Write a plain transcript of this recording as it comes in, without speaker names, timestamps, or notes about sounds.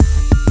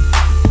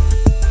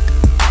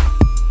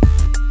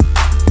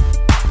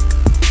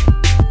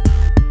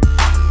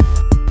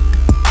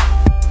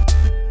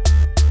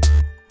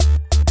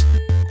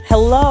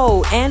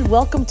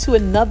welcome to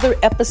another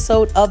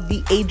episode of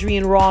the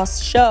Adrienne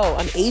Ross Show.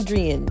 I'm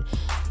Adrienne,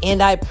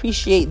 and I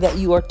appreciate that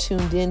you are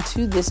tuned in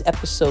to this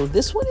episode.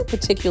 This one in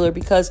particular,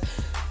 because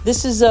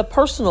this is a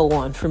personal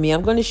one for me.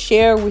 I'm going to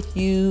share with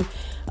you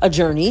a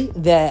journey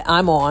that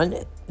I'm on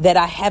that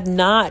I have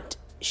not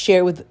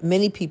shared with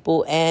many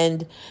people,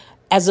 and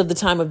as of the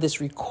time of this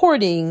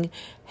recording,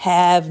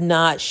 have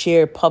not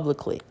shared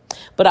publicly.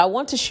 But I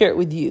want to share it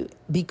with you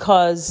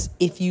because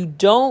if you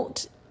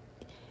don't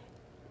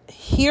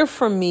hear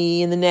from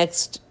me in the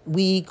next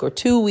week or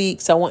 2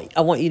 weeks, I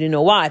want you to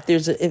know why.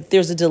 If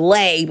there's a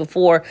delay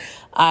before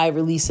I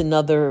release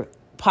another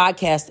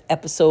podcast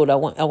episode, I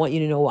want you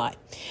to know why.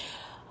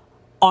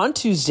 On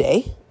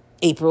Tuesday,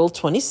 April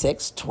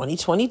 26,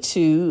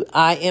 2022,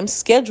 I am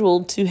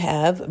scheduled to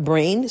have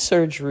brain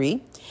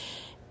surgery,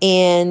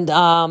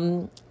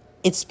 and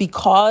it's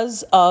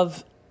because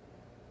of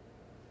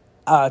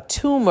a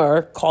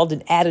tumor called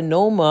an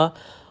adenoma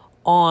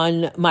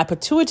on my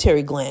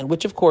pituitary gland,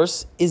 which of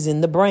course is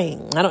in the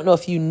brain. I don't know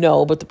if you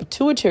know, but the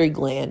pituitary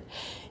gland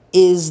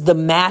is the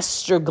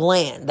master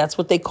gland. That's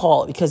what they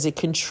call it because it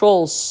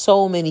controls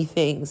so many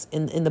things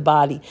in the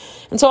body.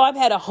 And so I've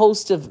had a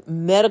host of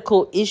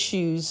medical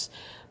issues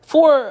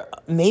for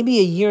maybe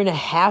a year and a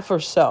half or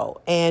so.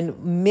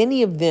 And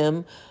many of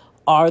them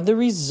are the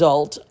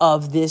result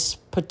of this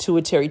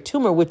pituitary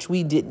tumor, which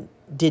we did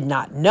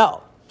not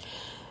know.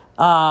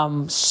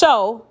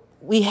 So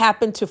we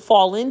happened to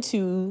fall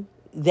into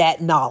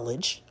that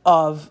knowledge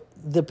of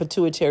the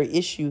pituitary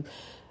issue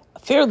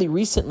fairly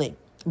recently.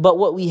 But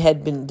what we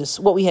had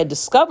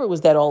discovered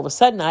was that all of a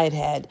sudden I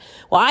had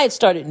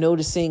started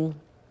noticing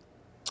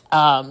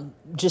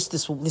just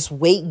this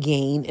weight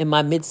gain in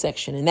my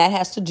midsection, and that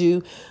has to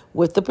do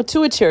with the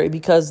pituitary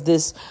because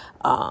this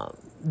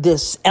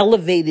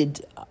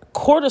elevated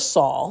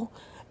cortisol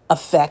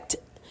effect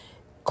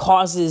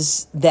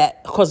causes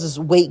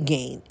weight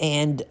gain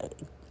and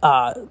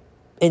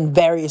in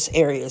various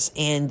areas,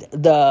 and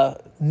the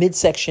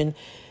midsection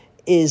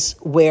is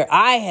where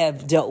I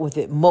have dealt with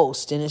it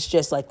most. And it's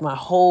just like my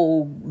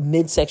whole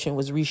midsection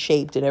was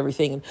reshaped and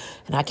everything.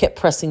 And I kept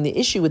pressing the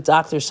issue with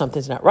doctors,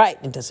 something's not right,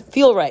 it doesn't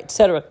feel right,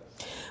 etc.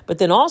 But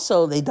then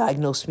also they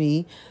diagnosed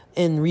me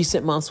in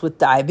recent months with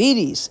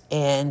diabetes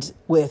and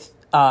with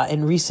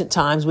in recent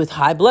times with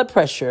high blood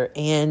pressure.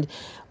 And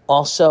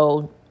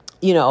also,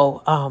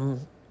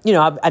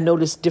 I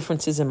noticed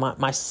differences in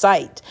my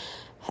sight,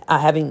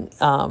 having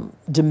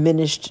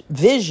diminished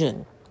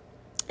vision.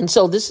 And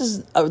so this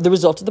is the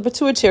result of the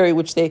pituitary,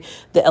 which the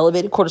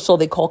elevated cortisol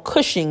they call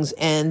Cushing's,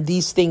 and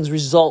these things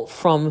result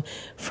from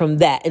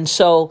that. And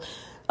so,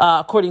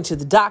 according to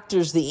the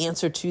doctors, the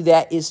answer to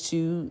that is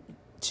to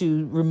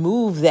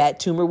remove that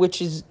tumor,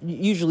 which is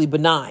usually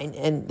benign.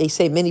 And they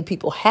say many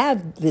people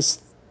have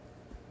this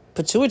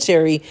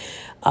pituitary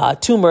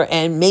tumor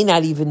and may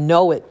not even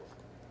know it,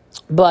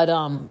 but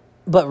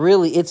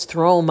really, it's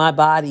thrown my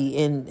body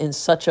in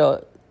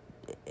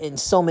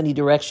so many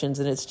directions,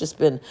 and it's just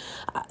been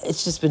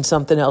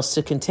something else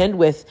to contend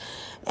with.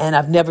 And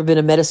I've never been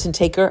a medicine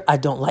taker. I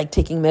don't like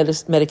taking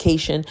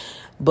medication,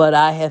 but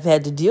I have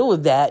had to deal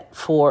with that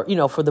for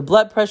the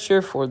blood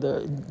pressure, for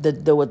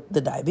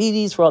the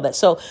diabetes, for all that.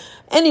 So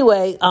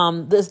anyway,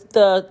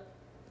 the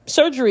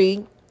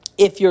surgery,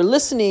 if you're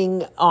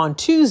listening on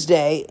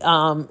Tuesday,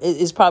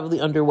 is probably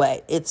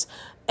underway. It's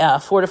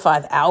 4 to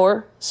 5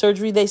 hour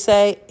surgery, they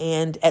say,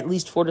 and at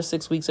least 4 to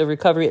 6 weeks of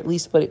recovery, at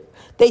least. But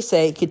they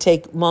say it could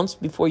take months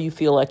before you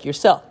feel like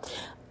yourself.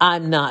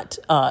 I'm not.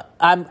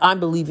 I'm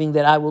believing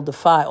that I will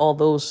defy all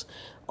those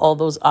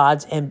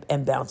odds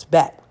and bounce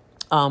back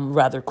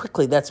rather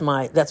quickly. That's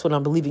what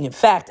I'm believing. In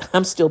fact,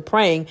 I'm still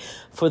praying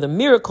for the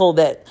miracle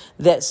that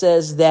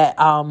says that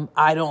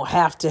I don't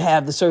have to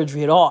have the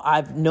surgery at all.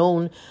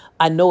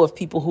 I know of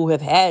people who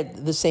have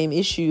had the same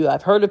issue.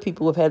 I've heard of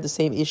people who have had the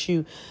same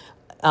issue.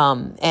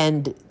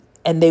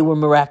 And they were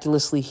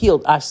miraculously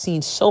healed. I've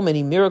seen so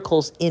many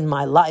miracles in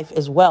my life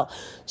as well.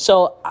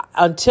 So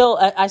until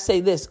I say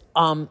this,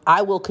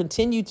 I will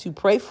continue to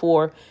pray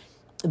for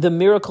the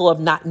miracle of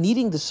not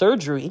needing the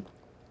surgery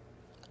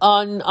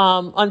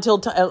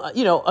until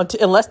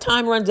unless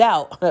time runs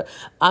out.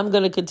 I'm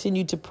going to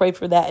continue to pray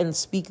for that and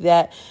speak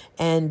that.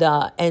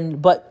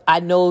 But I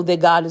know that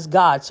God is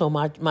God. So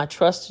my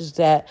trust is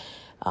that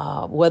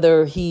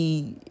whether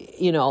He,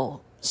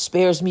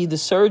 spares me the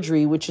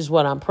surgery, which is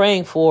what I'm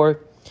praying for,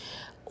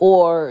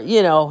 or,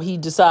 He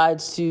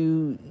decides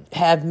to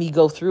have me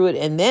go through it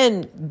and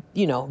then,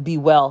 be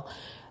well.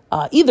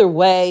 Either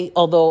way,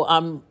 although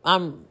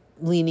I'm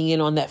leaning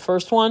in on that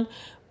first one,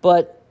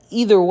 but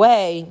either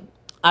way,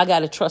 I got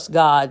to trust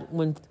God.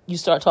 When you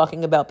start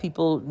talking about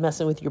people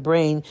messing with your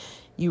brain,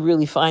 you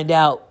really find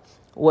out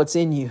what's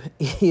in you,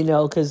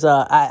 because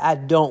I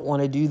don't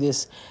want to do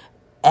this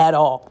at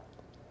all.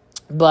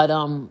 But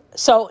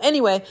so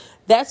anyway,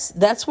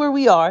 that's where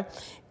we are.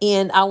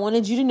 And I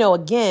wanted you to know,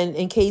 again,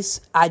 in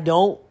case I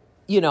don't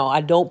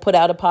put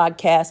out a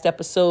podcast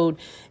episode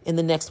in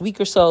the next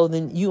week or so,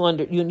 then you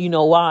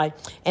know why.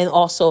 And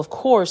also, of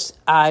course,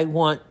 I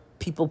want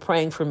people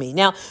praying for me.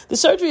 Now, the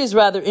surgery is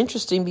rather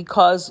interesting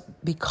because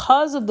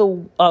of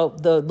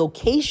the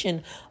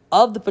location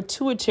of the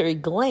pituitary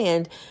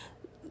gland.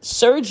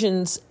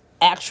 Surgeons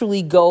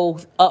actually go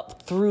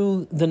up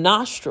through the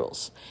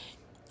nostrils.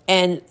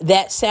 And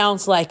that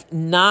sounds like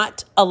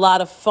not a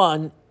lot of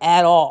fun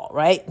at all,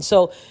 right? And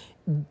so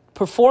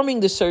performing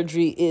the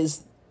surgery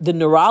is the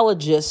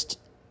neurologist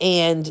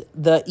and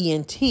the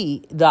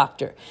ENT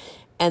doctor.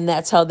 And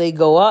that's how they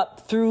go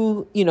up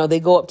through, they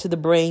go up to the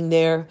brain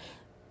there,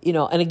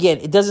 and again,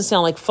 it doesn't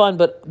sound like fun,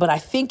 but I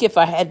think if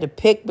I had to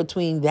pick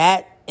between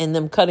that and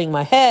them cutting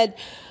my head,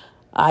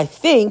 I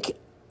think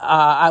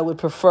I would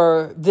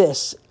prefer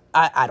this.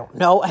 I don't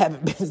know. I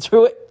haven't been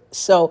through it,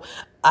 so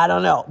I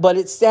don't know. But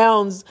it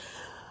sounds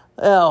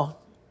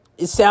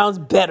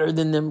better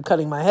than them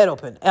cutting my head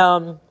open.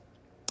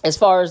 As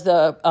far as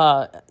there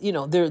are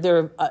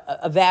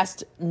a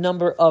vast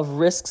number of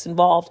risks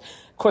involved.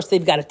 Of course,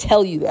 they've got to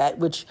tell you that,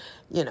 which,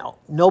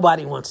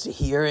 nobody wants to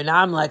hear. And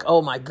I'm like,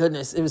 oh my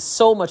goodness, it was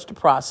so much to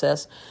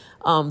process,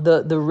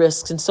 the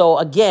risks. And so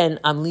again,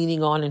 I'm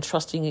leaning on and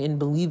trusting and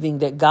believing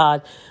that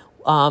God,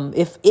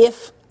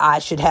 if I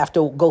should have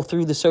to go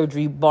through the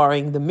surgery,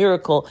 barring the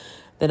miracle,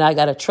 then I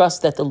got to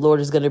trust that the Lord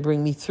is going to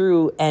bring me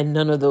through, and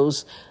none of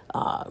those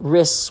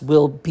risks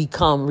will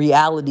become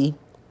reality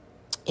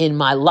in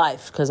my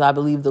life, because I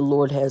believe the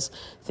Lord has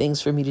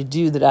things for me to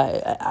do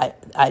that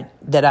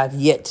I've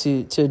yet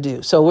to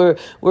do. So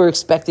we're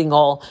expecting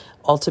all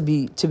to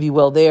be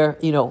well there.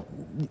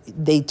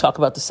 They talk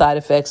about the side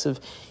effects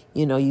of,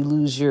 you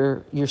lose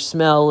your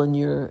smell and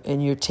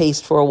your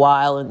taste for a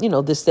while, and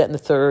this, that, and the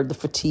third, the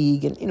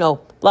fatigue, and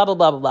blah blah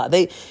blah blah blah.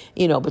 They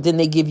but then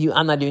they give you,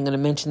 I'm not even going to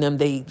mention them.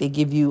 They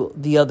give you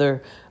the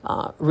other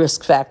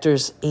risk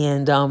factors,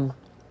 and you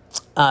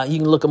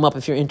can look them up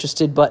if you're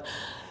interested. But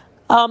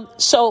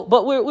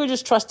we're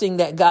just trusting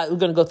that God, we're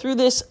going to go through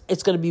this.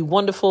 It's going to be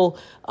wonderful.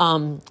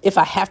 If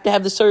I have to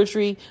have the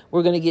surgery,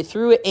 we're going to get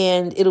through it,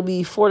 and it'll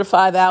be 4 to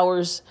 5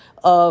 hours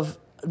of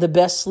the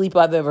best sleep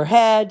I've ever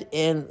had.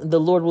 And the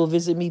Lord will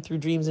visit me through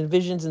dreams and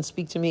visions and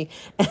speak to me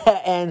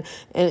and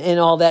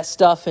all that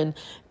stuff. And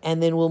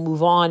then we'll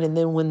move on. And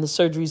then when the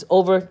surgery's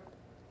over,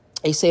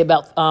 they say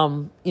about,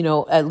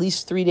 at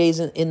least 3 days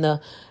in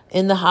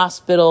the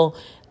hospital,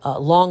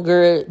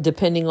 longer,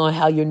 depending on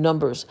how your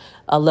numbers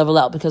level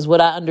out. Because what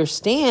I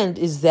understand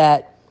is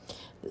that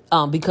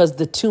because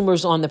the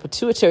tumors on the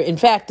pituitary, in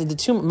fact, the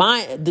tumor,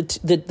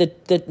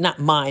 not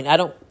mine, I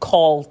don't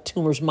call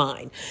tumors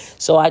mine.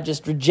 So I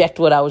just reject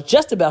what I was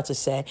just about to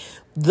say.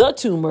 The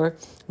tumor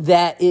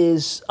that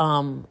is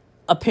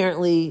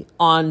apparently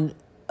on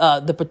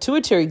the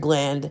pituitary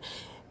gland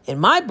in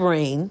my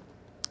brain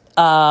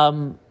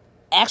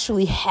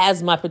actually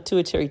has my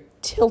pituitary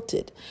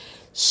tilted.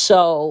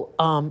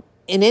 So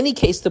in any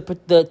case,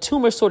 the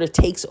tumor sort of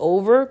takes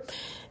over.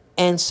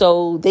 And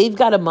so they've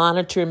got to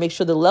monitor and make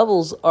sure the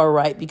levels are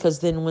right, because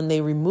then when they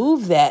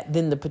remove that,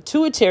 then the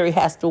pituitary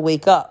has to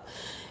wake up.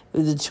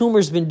 The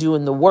tumor's been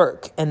doing the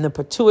work, and the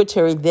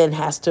pituitary then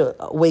has to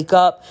wake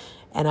up.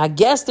 And I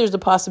guess there's a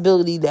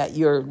possibility that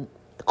your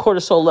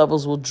cortisol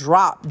levels will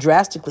drop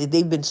drastically.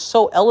 They've been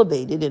so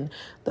elevated, and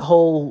the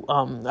whole,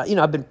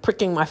 I've been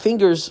pricking my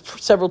fingers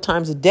several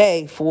times a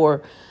day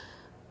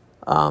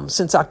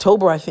since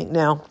October, I think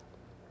now.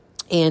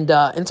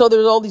 And so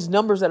there's all these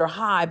numbers that are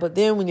high, but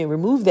then when you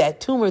remove that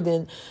tumor,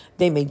 then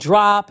they may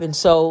drop. And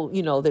so,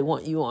 they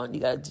want you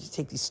got to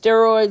take these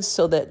steroids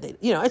so that,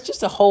 it's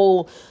just a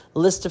whole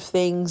list of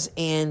things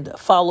and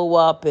follow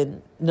up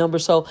and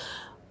numbers. So,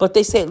 but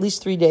they say at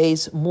least 3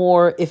 days,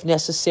 more if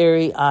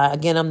necessary.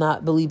 Again, I'm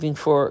not believing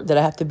that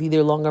I have to be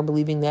there longer. I'm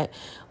believing that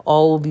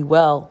all will be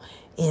well.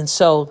 And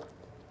so,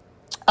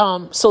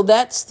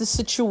 that's the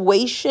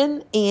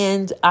situation.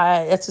 And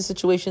that's the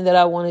situation that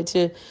I wanted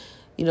to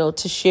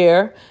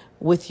share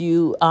with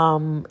you.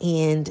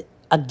 And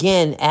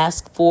again,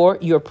 ask for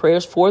your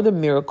prayers for the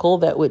miracle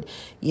that would,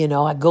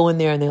 I go in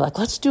there and they're like,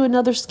 let's do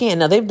another scan.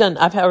 Now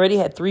I've already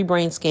had 3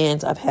 brain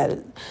scans. I've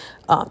had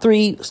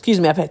 3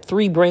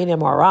 brain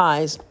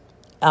MRIs.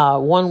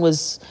 One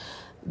was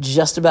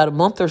just about a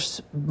month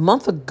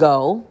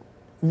ago,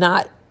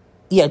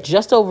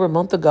 just over a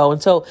month ago.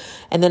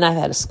 And then I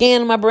had a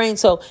scan in my brain.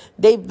 So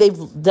they've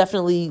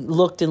definitely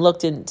looked.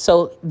 And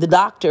so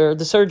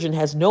the surgeon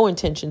has no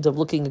intentions of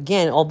looking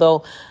again,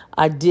 although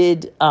I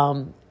did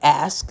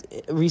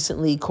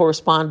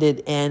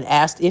corresponded and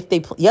asked if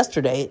they,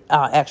 yesterday,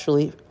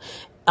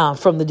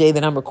 from the day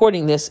that I'm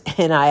recording this,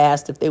 and I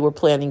asked if they were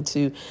planning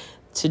to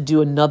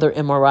do another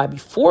MRI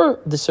before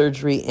the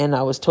surgery, and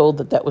I was told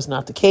that was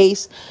not the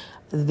case.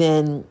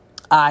 Then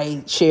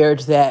I shared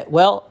that,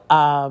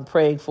 I'm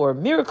praying for a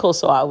miracle.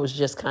 So I was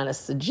just kind of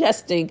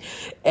suggesting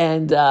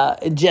and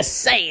just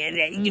saying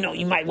that,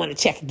 you might want to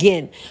check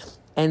again.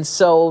 And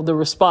so the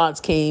response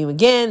came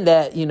again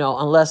that,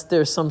 unless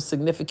there's some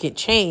significant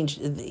change,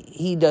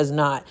 he does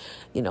not,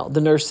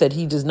 the nurse said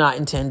he does not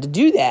intend to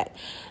do that.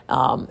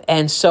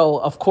 And so,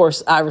 of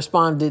course, I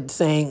responded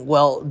saying,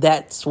 well,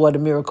 that's what a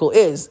miracle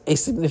is, a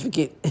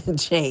significant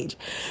change.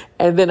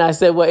 And then I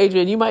said, well,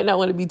 Adrian, you might not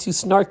want to be too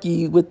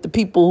snarky with the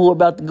people who are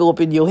about to go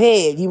up in your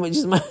head.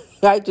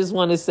 I just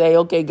want to say,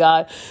 okay,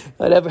 God,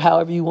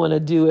 however you want to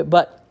do it.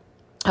 But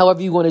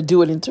however you want to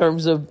do it in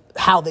terms of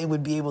how they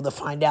would be able to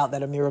find out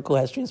that a miracle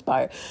has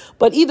transpired.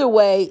 But either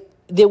way,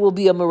 there will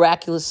be a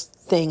miraculous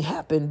thing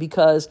happen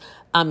because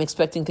I'm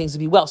expecting things to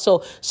be well.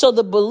 So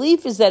the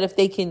belief is that if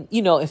they can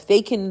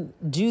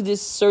do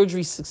this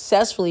surgery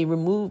successfully,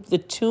 remove the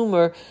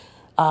tumor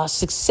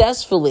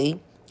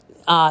successfully,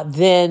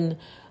 then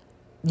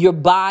your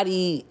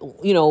body,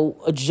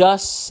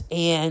 adjusts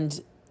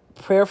and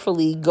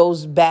prayerfully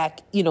goes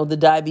back, the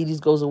diabetes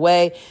goes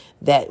away,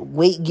 that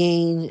weight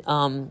gain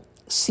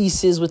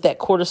ceases with that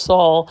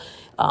cortisol,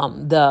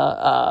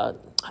 the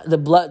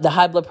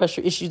high blood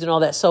pressure issues and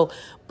all that. So,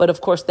 but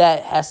of course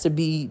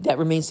that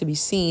remains to be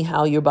seen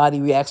how your body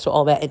reacts to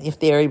all that. And if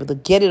they're able to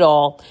get it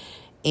all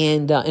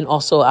and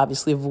also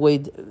obviously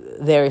avoid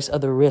various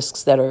other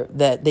risks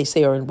that they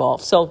say are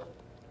involved. So,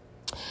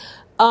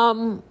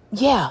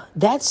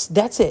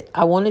 that's it.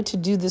 I wanted to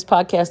do this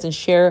podcast and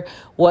share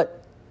what,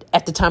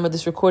 at the time of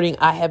this recording,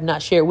 I have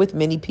not shared with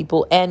many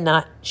people and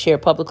not share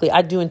publicly.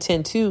 I do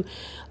intend to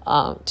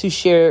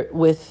share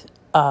with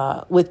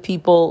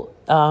people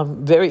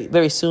very,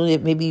 very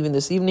soon, maybe even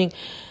this evening,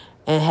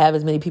 and have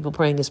as many people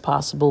praying as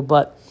possible.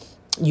 But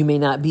you may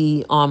not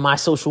be on my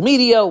social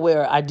media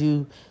where I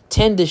do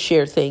tend to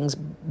share things,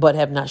 but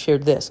have not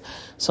shared this.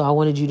 So I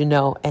wanted you to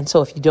know. And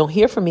so if you don't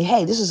hear from me,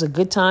 hey, this is a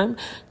good time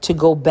to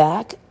go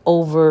back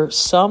over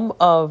some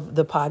of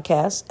the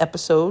podcast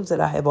episodes that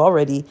I have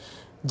already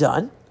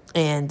done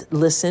and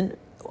listen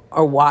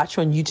or watch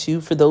on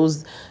YouTube for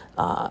those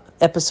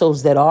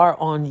episodes that are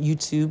on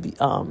YouTube.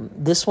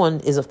 This one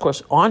is, of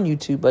course, on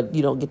YouTube, but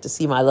you don't get to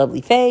see my lovely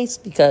face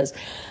because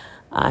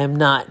I'm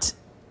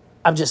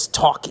just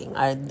talking.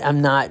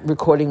 I'm not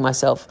recording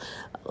myself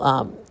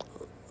alive,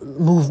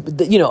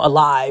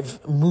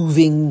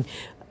 moving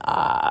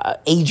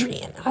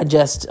Adrian. I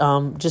just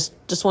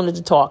wanted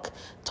to talk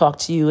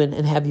to you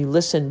and have you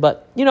listen.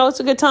 But, it's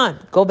a good time.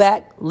 Go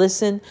back,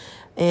 listen.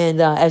 And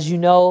as you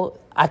know,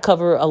 I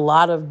cover a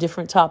lot of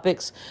different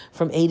topics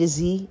from A to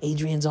Z.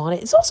 Adrian's on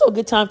it. It's also a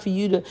good time for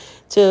you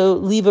to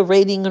leave a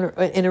rating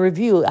and a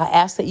review. I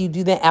ask that you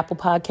do that. Apple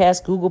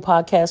Podcasts, Google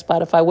Podcasts,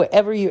 Spotify,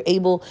 wherever you're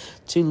able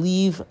to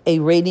leave a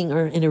rating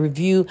or in a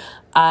review.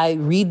 I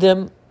read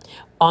them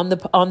on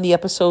the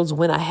episodes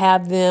when I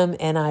have them,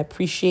 and I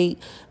appreciate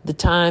the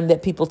time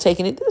that people take.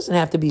 And it doesn't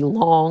have to be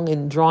long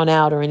and drawn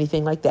out or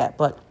anything like that,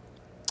 but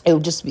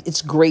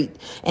it's great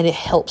and it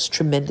helps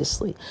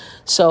tremendously.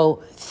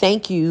 So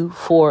thank you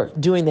for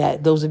doing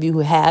that. Those of you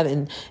who have,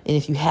 and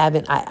if you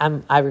haven't,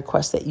 I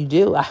request that you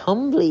do. I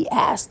humbly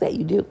ask that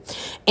you do.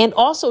 And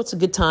also it's a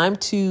good time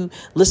to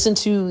listen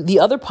to the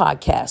other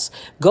podcasts.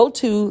 Go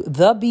to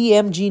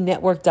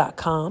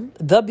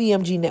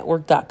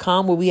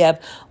thebmgnetwork.com, where we have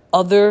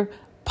other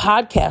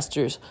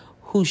podcasters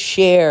who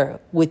share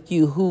with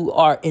you, who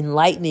are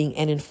enlightening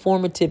and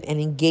informative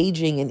and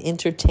engaging and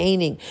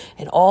entertaining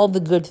and all the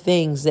good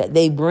things that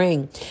they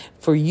bring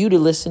for you to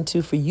listen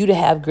to, for you to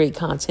have great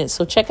content.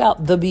 So check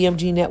out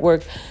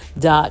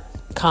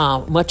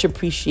thebmgnetwork.com. Much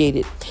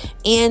appreciated.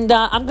 And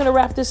I'm going to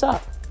wrap this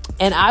up.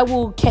 And I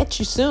will catch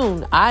you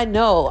soon. I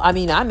know. I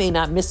may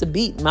not miss a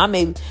beat. I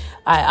may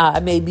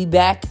be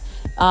back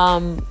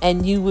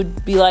and you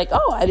would be like,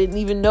 oh, I didn't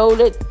even know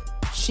that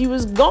she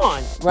was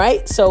gone,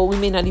 right? So we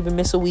may not even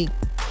miss a week.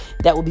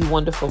 That would be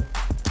wonderful.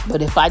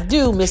 But if I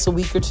do miss a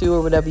week or two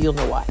or whatever, you'll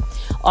know why.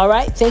 All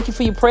right. Thank you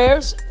for your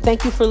prayers.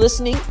 Thank you for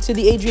listening to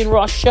the Adrian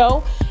Ross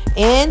Show.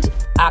 And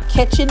I'll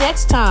catch you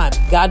next time.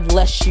 God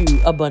bless you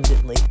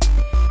abundantly.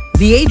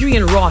 The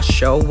Adrian Ross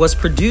Show was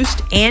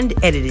produced and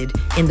edited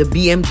in the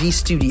BMG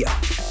studio.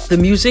 The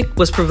music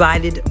was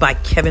provided by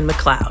Kevin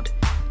MacLeod.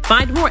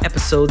 Find more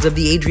episodes of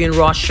the Adrian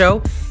Ross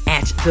Show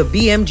at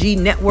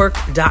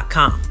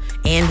thebmgnetwork.com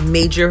and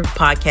major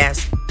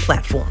podcast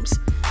platforms.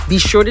 Be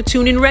sure to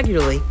tune in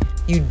regularly.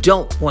 You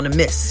don't want to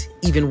miss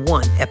even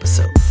one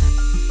episode.